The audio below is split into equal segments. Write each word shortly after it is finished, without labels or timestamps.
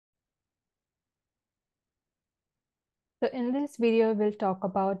So in this video, we'll talk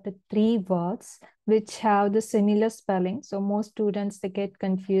about the three words which have the similar spelling. So most students, they get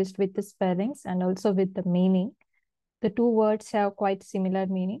confused with the spellings and also with the meaning. The two words have quite similar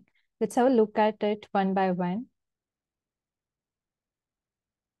meaning. Let's have a look at it one by one.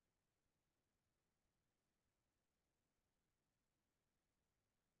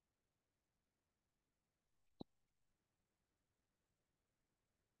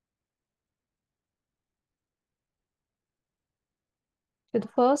 So the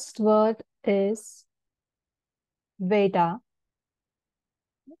first word is weder.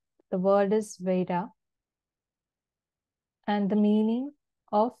 The word is weder. And the meaning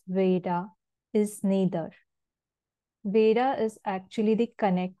of weder is neither. Weder is actually the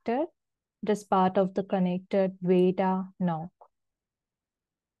connector. It is part of the connector weder knock.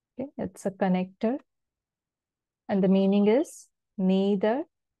 Okay, it's a connector. And the meaning is neither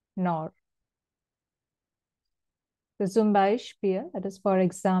nor. So zum Beispiel, that is for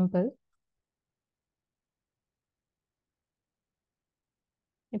example,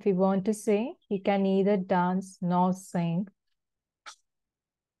 if you want to say he can neither dance nor sing,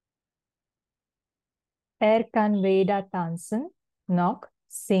 kan weder tanzen noch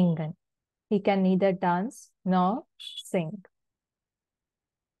singen. He can neither dance nor sing.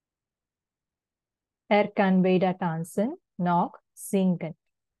 Kan weder tanzen noch singen.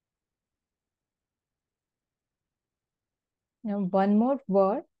 Now, one more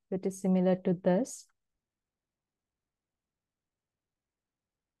word that is similar to this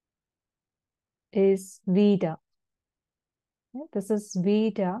is wieder. This is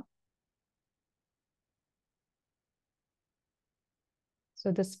wieder.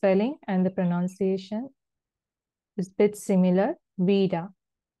 So the spelling and the pronunciation is a bit similar. Wieder.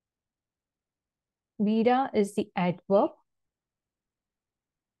 Wieder is the adverb.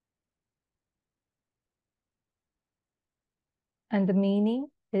 And the meaning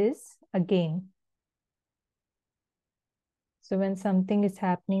is again. So when something is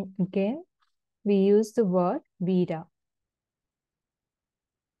happening again, we use the word wieder.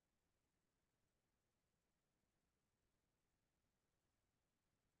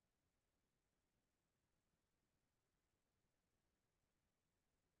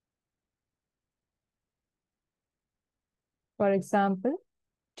 For example,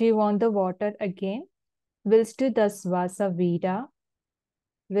 do you want the water again? Willst du das Wasser wieder?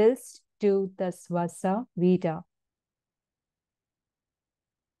 Willst du das Wasser wieder?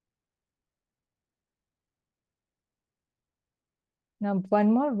 Now,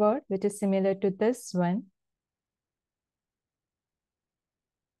 one more word which is similar to this one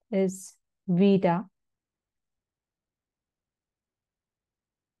is wieder.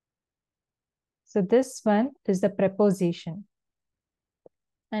 So this one is the preposition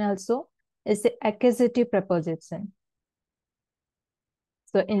and also is the accusative preposition.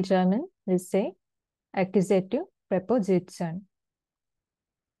 So in German, we say accusative preposition.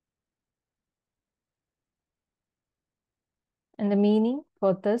 And the meaning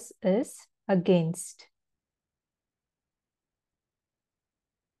for this is against.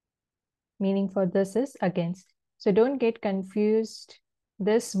 Meaning for this is against. So don't get confused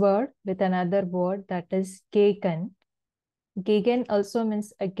this word with another word that is gegen. Gegen also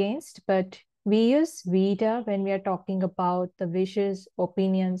means against, but we use wieder when we are talking about the wishes,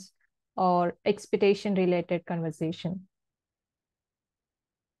 opinions, or expectation related conversation.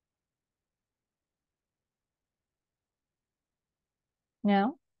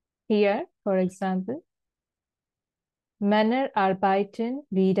 Now, here, for example, Männer arbeiten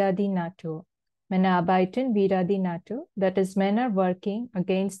wider die Natur. Männer arbeiten wider die Natur. That is, men are working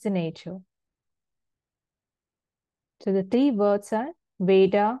against the nature. So the three words are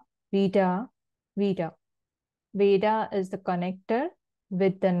weder, wieder, wieder. Weder is the connector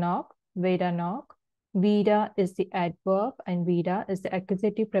with the knock, weder knock. Wieder is the adverb and wieder is the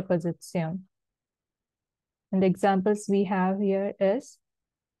accusative preposition. And the examples we have here is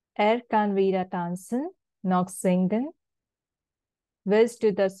kan weder tanzen noch singen. Willst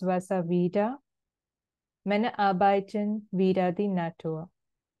du das Wasser wieder? Männer arbeiten wider die Natur.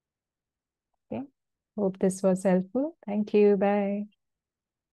 Okay. Hope this was helpful. Thank you. Bye.